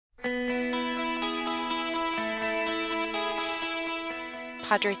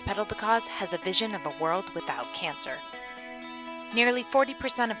Padres Pedal the Cause has a vision of a world without cancer. Nearly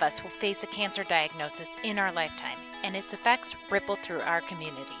 40% of us will face a cancer diagnosis in our lifetime, and its effects ripple through our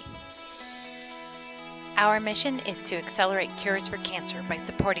community. Our mission is to accelerate cures for cancer by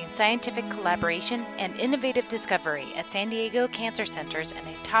supporting scientific collaboration and innovative discovery at San Diego cancer centers and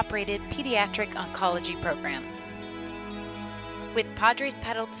a top-rated pediatric oncology program. With Padres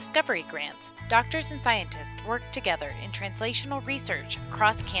Pedal Discovery Grants, doctors and scientists work together in translational research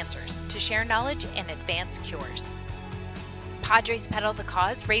across cancers to share knowledge and advance cures. Padres Pedal the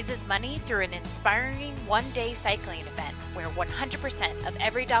Cause raises money through an inspiring one-day cycling event where 100% of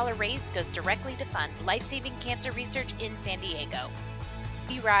every dollar raised goes directly to fund life-saving cancer research in San Diego.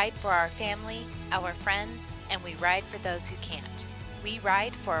 We ride for our family, our friends, and we ride for those who can't. We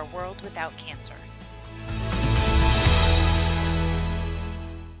ride for a world without cancer.